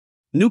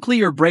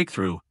Nuclear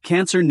breakthrough,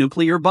 cancer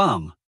nuclear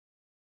bomb.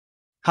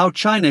 How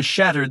China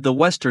shattered the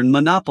Western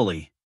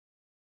monopoly.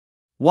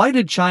 Why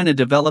did China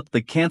develop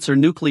the cancer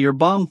nuclear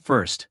bomb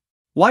first?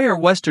 Why are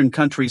Western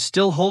countries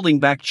still holding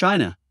back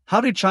China?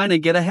 How did China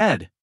get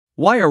ahead?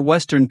 Why are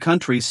Western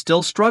countries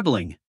still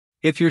struggling?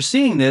 If you're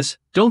seeing this,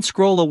 don't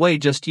scroll away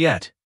just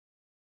yet.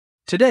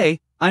 Today,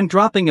 I'm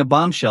dropping a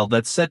bombshell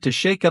that's set to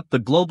shake up the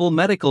global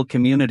medical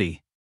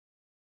community.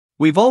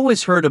 We've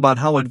always heard about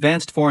how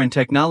advanced foreign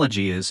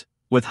technology is,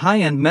 with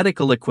high-end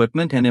medical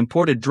equipment and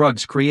imported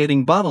drugs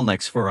creating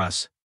bottlenecks for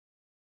us.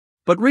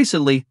 But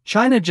recently,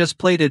 China just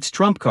played its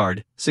trump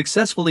card,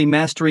 successfully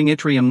mastering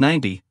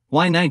yttrium-90,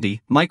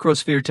 Y90,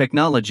 microsphere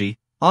technology,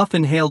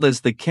 often hailed as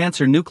the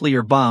cancer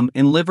nuclear bomb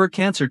in liver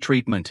cancer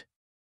treatment.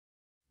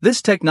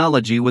 This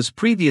technology was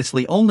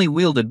previously only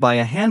wielded by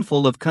a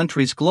handful of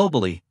countries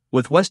globally,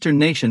 with Western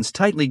nations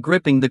tightly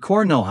gripping the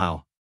core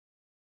know-how.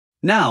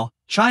 Now,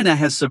 China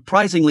has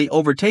surprisingly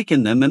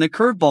overtaken them in a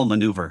curveball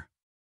maneuver.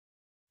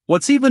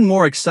 What's even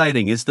more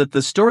exciting is that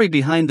the story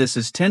behind this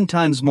is 10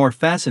 times more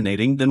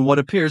fascinating than what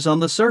appears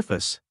on the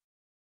surface.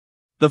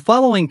 The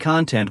following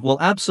content will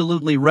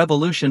absolutely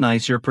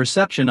revolutionize your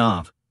perception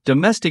of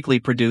domestically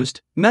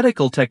produced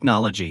medical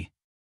technology.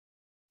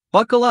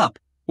 Buckle up,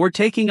 we're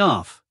taking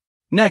off.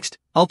 Next,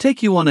 I'll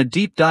take you on a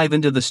deep dive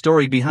into the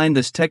story behind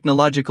this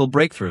technological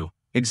breakthrough,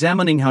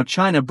 examining how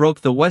China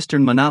broke the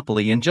Western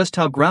monopoly and just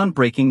how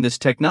groundbreaking this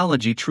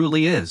technology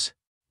truly is.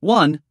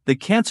 1. The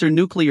cancer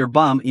nuclear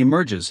bomb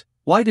emerges.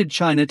 Why did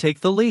China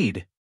take the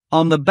lead?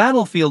 On the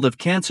battlefield of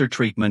cancer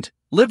treatment,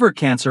 liver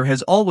cancer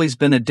has always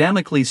been a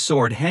Damocles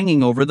sword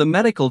hanging over the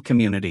medical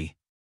community.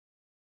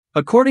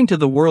 According to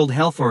the World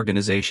Health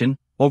Organization,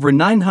 over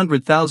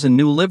 900,000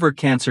 new liver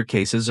cancer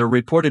cases are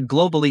reported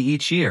globally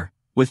each year,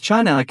 with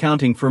China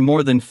accounting for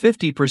more than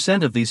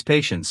 50% of these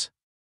patients.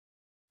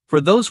 For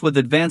those with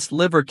advanced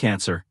liver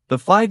cancer, the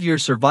 5-year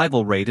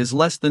survival rate is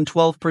less than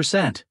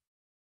 12%.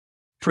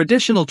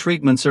 Traditional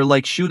treatments are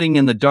like shooting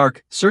in the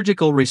dark,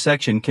 surgical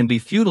resection can be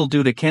futile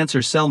due to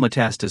cancer cell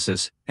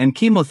metastasis, and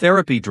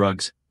chemotherapy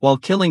drugs, while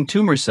killing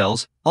tumor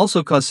cells,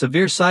 also cause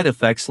severe side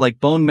effects like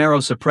bone marrow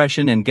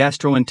suppression and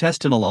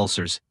gastrointestinal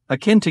ulcers,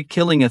 akin to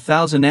killing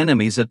 1,000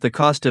 enemies at the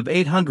cost of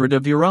 800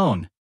 of your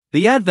own.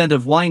 The advent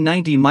of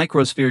Y90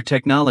 microsphere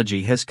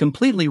technology has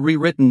completely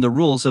rewritten the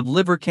rules of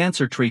liver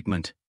cancer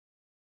treatment.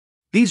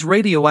 These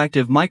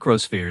radioactive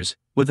microspheres,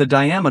 with a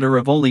diameter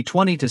of only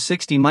 20 to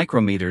 60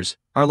 micrometers,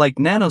 are like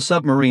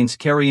nano-submarines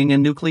carrying a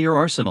nuclear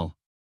arsenal.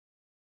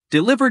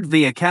 Delivered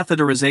via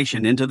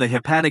catheterization into the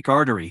hepatic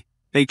artery,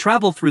 they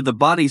travel through the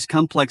body's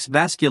complex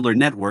vascular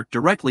network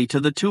directly to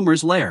the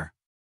tumor's lair.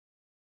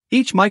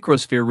 Each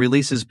microsphere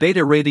releases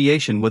beta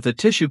radiation with a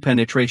tissue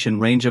penetration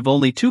range of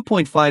only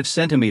 2.5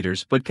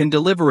 centimeters but can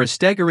deliver a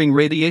staggering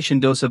radiation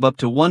dose of up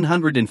to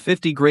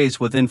 150 grays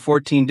within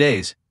 14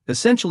 days,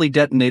 essentially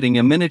detonating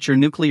a miniature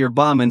nuclear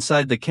bomb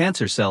inside the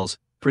cancer cells,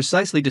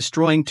 precisely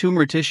destroying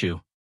tumor tissue.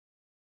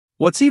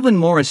 What's even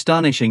more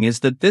astonishing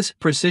is that this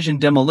precision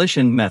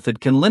demolition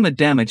method can limit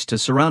damage to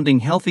surrounding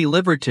healthy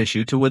liver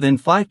tissue to within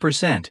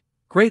 5%,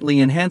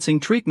 greatly enhancing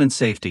treatment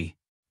safety.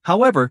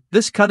 However,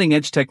 this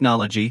cutting-edge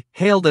technology,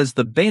 hailed as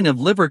the bane of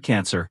liver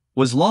cancer,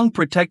 was long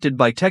protected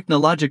by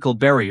technological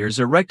barriers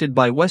erected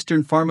by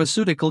Western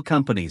pharmaceutical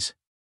companies.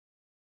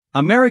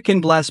 American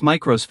glass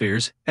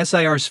microspheres,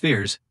 SIR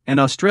spheres, and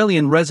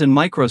Australian resin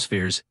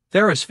microspheres,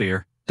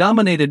 Therasphere,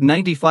 dominated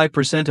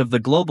 95% of the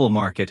global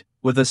market,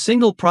 with a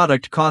single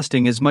product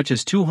costing as much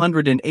as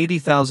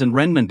 280,000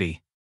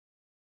 renminbi.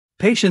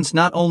 Patients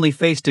not only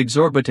faced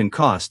exorbitant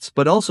costs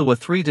but also a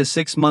 3 to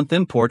 6 month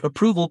import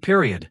approval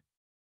period.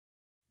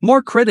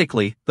 More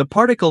critically, the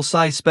particle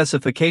size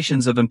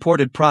specifications of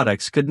imported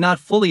products could not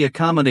fully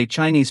accommodate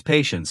Chinese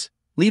patients,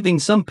 leaving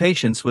some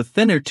patients with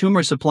thinner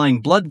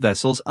tumor-supplying blood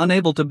vessels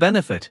unable to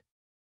benefit.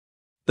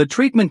 The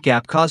treatment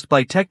gap caused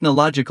by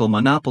technological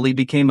monopoly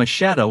became a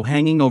shadow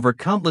hanging over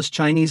countless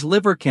Chinese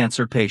liver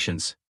cancer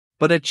patients.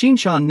 But at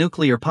Qinshan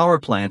Nuclear Power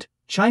Plant,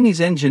 Chinese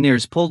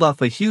engineers pulled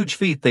off a huge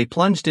feat. They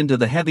plunged into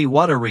the heavy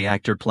water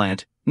reactor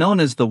plant, known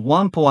as the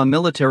Whampoa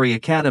Military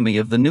Academy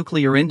of the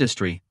nuclear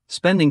industry,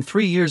 spending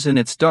 3 years in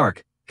its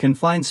dark,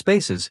 confined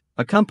spaces,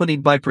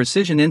 accompanied by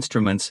precision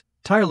instruments,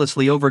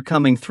 tirelessly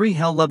overcoming 3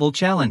 hell-level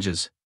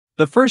challenges.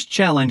 The first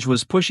challenge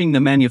was pushing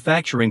the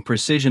manufacturing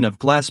precision of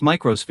glass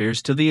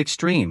microspheres to the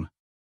extreme.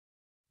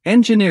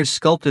 Engineers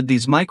sculpted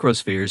these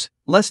microspheres,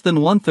 less than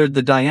 1/3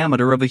 the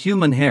diameter of a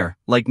human hair,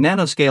 like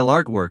nanoscale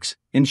artworks,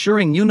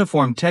 ensuring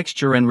uniform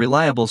texture and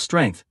reliable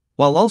strength,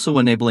 while also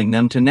enabling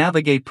them to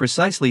navigate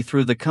precisely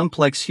through the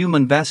complex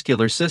human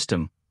vascular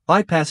system,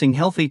 bypassing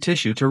healthy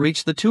tissue to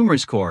reach the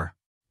tumor's core.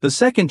 The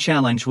second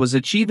challenge was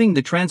achieving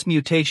the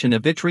transmutation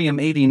of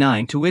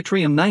yttrium-89 to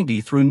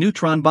yttrium-90 through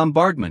neutron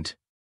bombardment.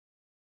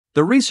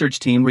 The research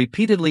team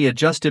repeatedly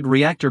adjusted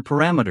reactor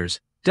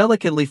parameters,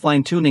 delicately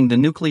fine-tuning the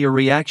nuclear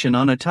reaction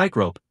on a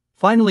tightrope,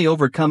 finally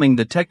overcoming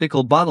the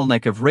technical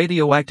bottleneck of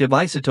radioactive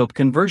isotope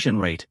conversion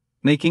rate,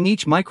 making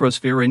each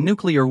microsphere a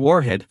nuclear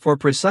warhead for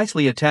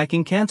precisely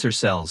attacking cancer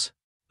cells.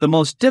 The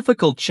most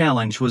difficult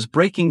challenge was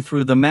breaking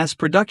through the mass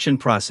production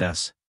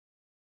process.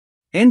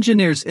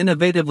 Engineers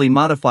innovatively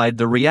modified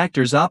the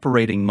reactor's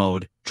operating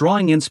mode,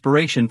 drawing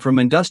inspiration from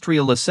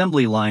industrial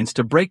assembly lines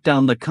to break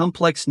down the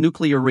complex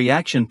nuclear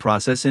reaction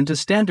process into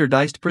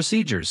standardized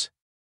procedures.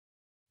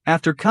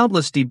 After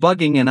countless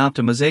debugging and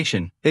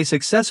optimization, they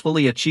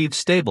successfully achieved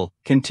stable,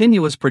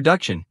 continuous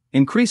production,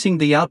 increasing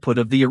the output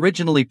of the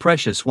originally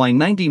precious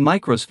Y90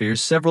 microspheres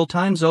several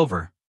times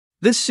over.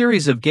 This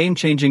series of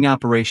game-changing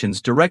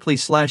operations directly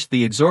slashed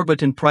the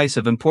exorbitant price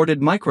of imported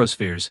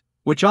microspheres,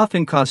 which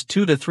often cost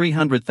 $200,000 to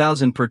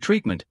 $300,000 per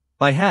treatment,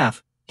 by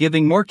half,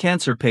 giving more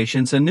cancer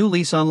patients a new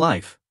lease on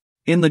life.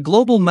 In the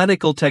global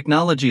medical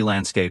technology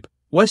landscape,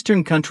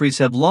 Western countries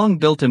have long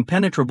built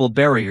impenetrable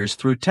barriers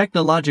through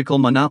technological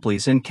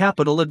monopolies and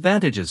capital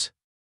advantages.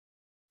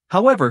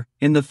 However,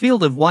 in the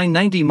field of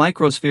Y90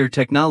 microsphere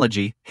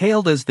technology,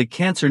 hailed as the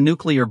cancer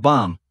nuclear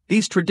bomb,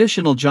 these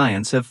traditional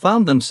giants have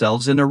found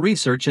themselves in a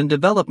research and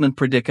development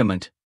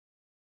predicament.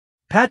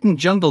 Patent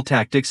jungle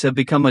tactics have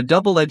become a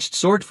double-edged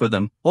sword for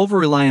them.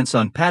 Over-reliance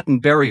on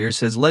patent barriers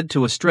has led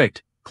to a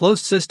strict,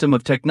 closed system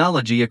of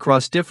technology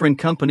across different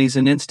companies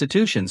and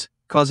institutions,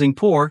 causing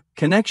poor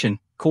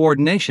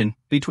coordination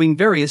between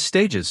various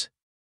stages.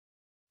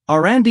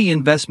 R&D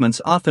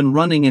investments often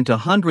running into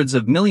hundreds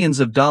of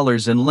millions of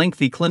dollars and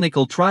lengthy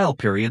clinical trial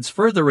periods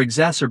further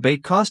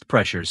exacerbate cost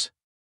pressures.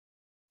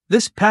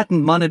 This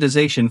patent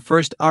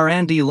monetization-first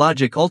R&D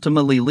logic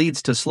ultimately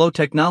leads to slow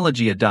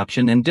technology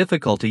adoption and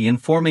difficulty in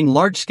forming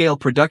large-scale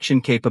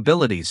production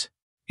capabilities.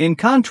 In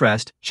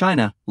contrast,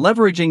 China,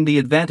 leveraging the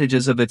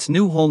advantages of its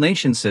new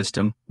whole-nation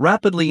system,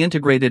 rapidly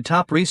integrated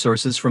top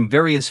resources from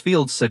various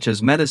fields such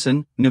as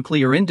medicine,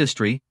 nuclear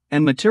industry,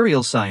 and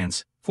materials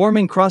science,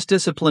 forming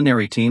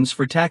cross-disciplinary teams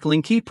for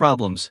tackling key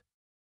problems.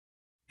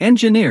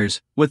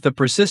 Engineers, with the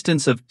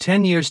persistence of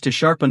 10 years to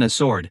sharpen a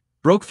sword,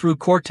 broke through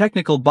core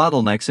technical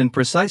bottlenecks in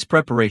precise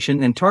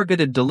preparation and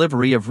targeted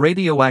delivery of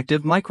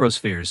radioactive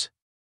microspheres.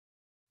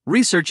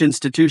 Research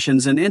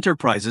institutions and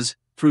enterprises,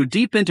 through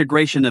deep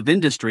integration of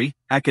industry,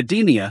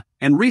 academia,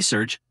 and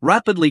research,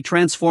 rapidly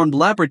transformed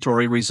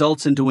laboratory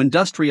results into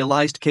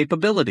industrialized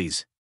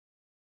capabilities.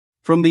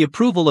 From the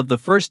approval of the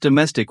first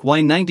domestic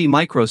Y90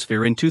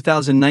 microsphere in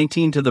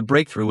 2019 to the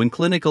breakthrough in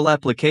clinical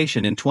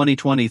application in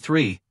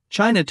 2023,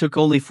 China took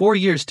only 4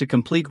 years to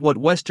complete what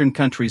Western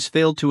countries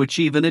failed to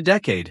achieve in a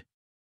decade.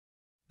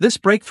 This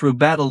breakthrough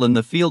battle in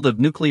the field of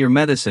nuclear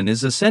medicine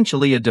is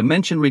essentially a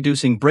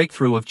dimension-reducing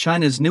breakthrough of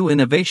China's new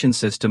innovation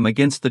system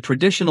against the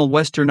traditional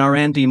Western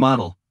R&D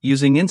model,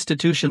 using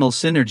institutional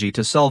synergy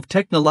to solve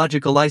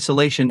technological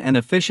isolation and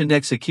efficient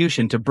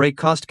execution to break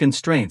cost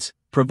constraints,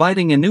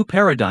 providing a new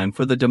paradigm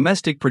for the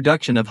domestic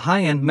production of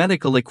high-end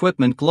medical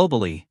equipment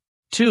globally.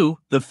 2.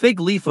 The fig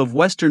leaf of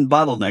Western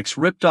bottlenecks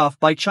ripped off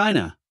by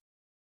China.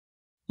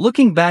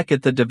 Looking back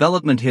at the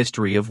development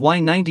history of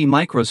Y90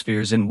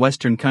 microspheres in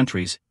Western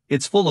countries,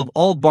 it's full of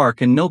all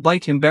bark and no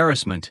bite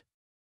embarrassment.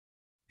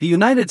 The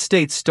United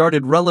States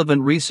started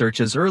relevant research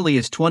as early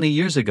as 20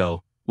 years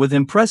ago, with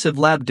impressive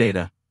lab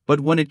data,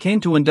 but when it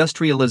came to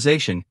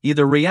industrialization,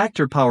 either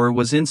reactor power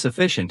was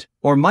insufficient,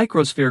 or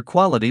microsphere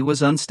quality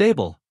was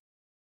unstable.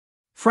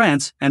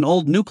 France, an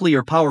old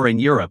nuclear power in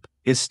Europe,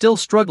 is still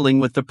struggling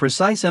with the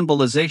precise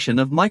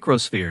embolization of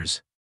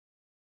microspheres.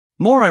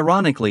 More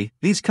ironically,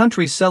 these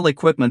countries sell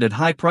equipment at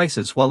high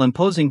prices while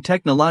imposing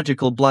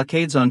technological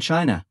blockades on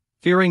China,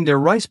 fearing their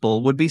rice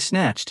bowl would be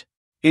snatched.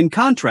 In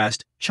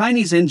contrast,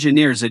 Chinese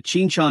engineers at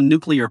Qinshan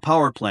nuclear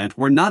power plant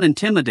were not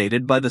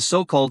intimidated by the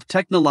so-called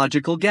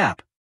technological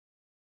gap.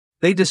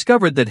 They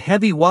discovered that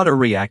heavy water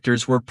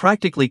reactors were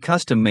practically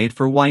custom-made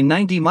for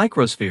Y90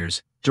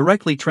 microspheres,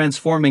 directly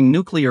transforming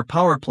nuclear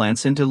power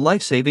plants into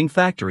life-saving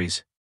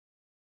factories.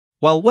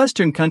 While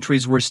Western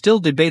countries were still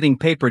debating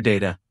paper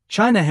data,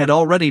 China had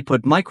already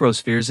put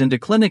microspheres into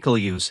clinical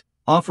use,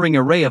 offering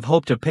a ray of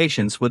hope to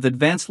patients with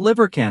advanced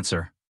liver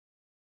cancer.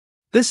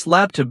 This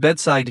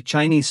lab-to-bedside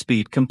Chinese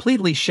speed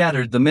completely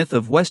shattered the myth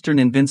of Western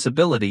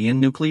invincibility in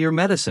nuclear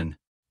medicine.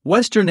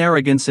 Western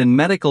arrogance in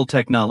medical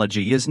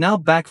technology is now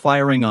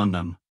backfiring on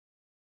them.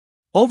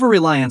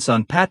 Over-reliance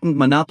on patent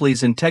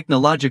monopolies and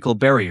technological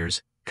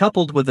barriers,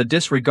 coupled with a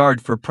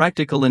disregard for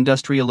practical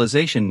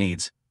industrialization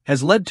needs,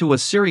 has led to a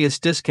serious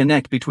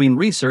disconnect between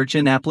research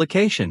and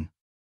application.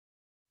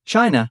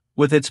 China,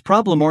 with its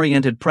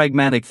problem-oriented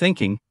pragmatic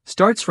thinking,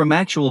 starts from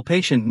actual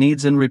patient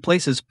needs and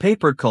replaces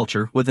paper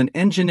culture with an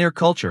engineer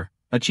culture,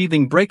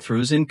 achieving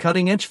breakthroughs in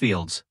cutting-edge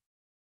fields.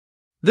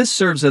 This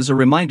serves as a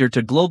reminder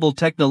to global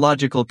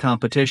technological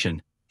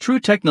competition.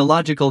 True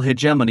technological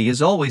hegemony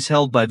is always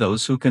held by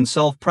those who can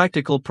solve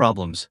practical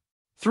problems.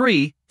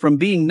 3. From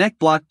being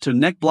neck-blocked to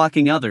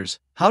neck-blocking others,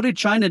 how did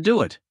China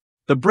do it?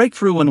 The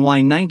breakthrough in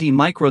Y90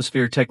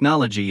 microsphere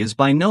technology is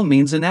by no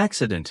means an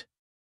accident.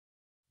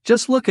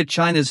 Just look at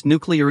China's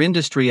nuclear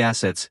industry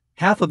assets.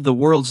 Half of the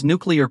world's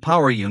nuclear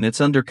power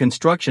units under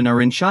construction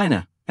are in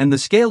China, and the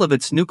scale of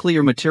its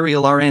nuclear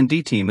material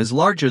R&D team is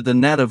larger than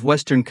that of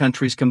Western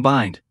countries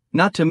combined,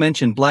 not to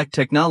mention black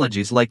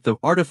technologies like the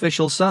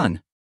artificial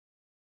sun.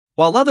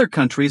 While other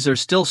countries are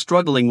still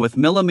struggling with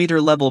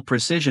millimeter-level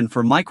precision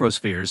for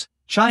microspheres,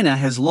 China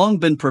has long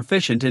been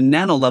proficient in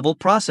nano-level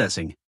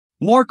processing.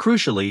 More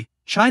crucially,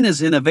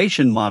 China's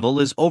innovation model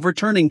is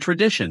overturning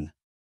tradition.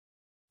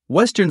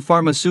 Western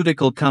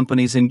pharmaceutical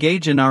companies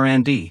engage in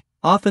R&D,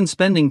 often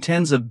spending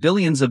tens of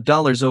billions of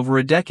dollars over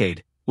a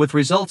decade, with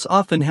results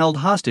often held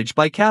hostage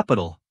by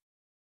capital.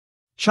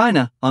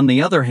 China, on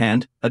the other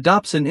hand,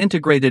 adopts an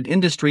integrated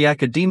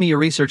industry-academia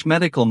research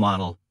medical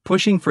model,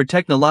 pushing for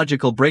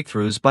technological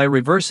breakthroughs by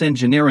reverse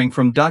engineering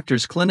from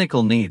doctors'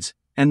 clinical needs,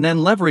 and then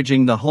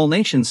leveraging the whole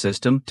nation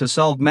system to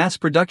solve mass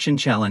production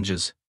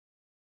challenges.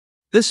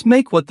 This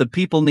make what the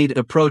people need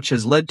approach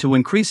has led to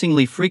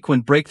increasingly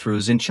frequent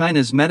breakthroughs in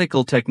China's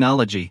medical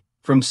technology,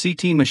 from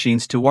CT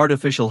machines to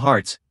artificial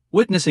hearts,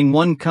 witnessing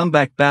one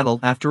comeback battle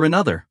after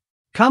another.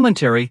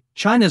 Commentary: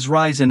 China's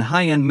rise in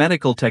high-end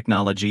medical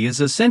technology is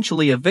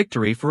essentially a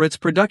victory for its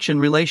production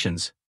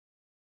relations.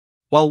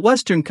 While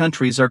Western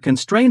countries are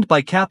constrained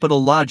by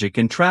capital logic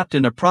and trapped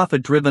in a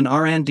profit-driven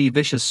R&D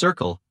vicious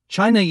circle,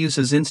 China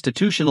uses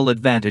institutional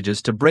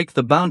advantages to break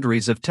the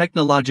boundaries of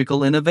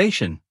technological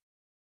innovation.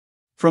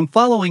 From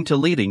following to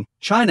leading,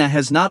 China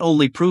has not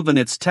only proven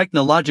its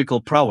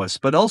technological prowess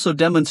but also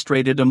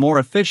demonstrated a more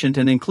efficient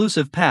and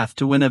inclusive path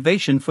to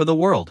innovation for the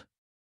world.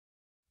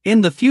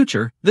 In the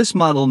future, this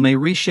model may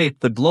reshape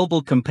the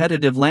global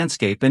competitive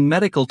landscape in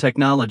medical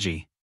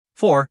technology.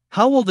 4.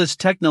 How will this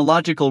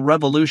technological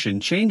revolution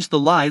change the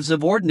lives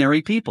of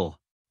ordinary people?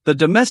 The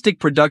domestic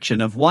production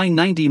of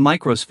Y90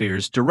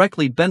 microspheres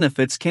directly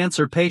benefits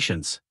cancer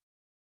patients.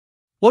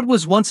 What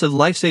was once a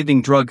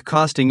life-saving drug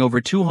costing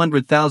over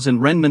 200,000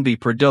 renminbi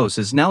per dose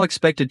is now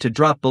expected to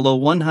drop below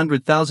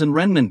 100,000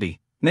 renminbi,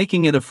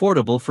 making it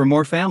affordable for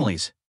more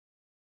families.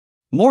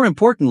 More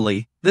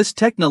importantly, this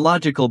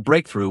technological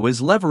breakthrough is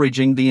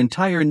leveraging the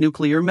entire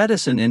nuclear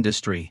medicine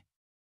industry.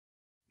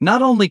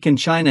 Not only can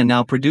China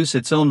now produce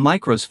its own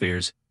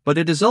microspheres, but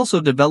it is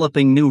also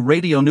developing new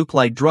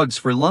radionuclide drugs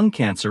for lung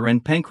cancer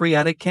and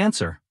pancreatic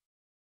cancer.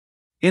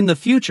 In the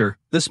future,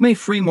 this may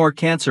free more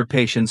cancer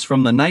patients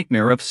from the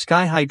nightmare of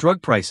sky-high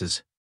drug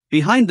prices.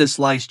 Behind this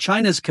lies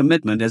China's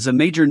commitment as a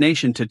major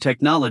nation to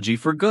technology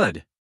for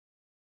good.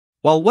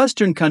 While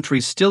Western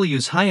countries still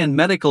use high-end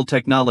medical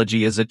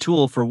technology as a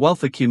tool for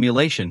wealth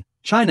accumulation,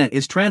 China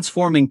is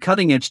transforming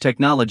cutting-edge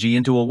technology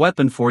into a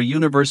weapon for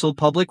universal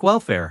public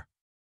welfare.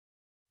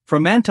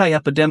 From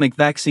anti-epidemic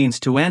vaccines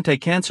to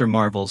anti-cancer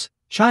marvels,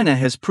 China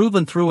has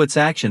proven through its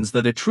actions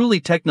that a truly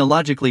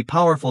technologically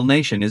powerful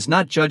nation is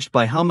not judged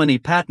by how many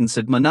patents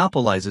it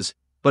monopolizes,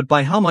 but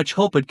by how much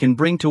hope it can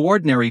bring to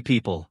ordinary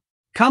people.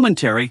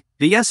 Commentary: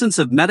 the essence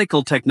of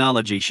medical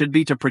technology should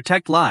be to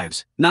protect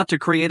lives, not to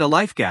create a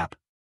life gap.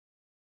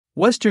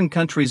 Western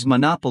countries'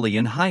 monopoly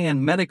in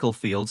high-end medical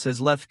fields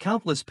has left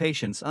countless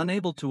patients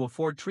unable to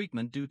afford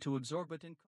treatment due to exorbitant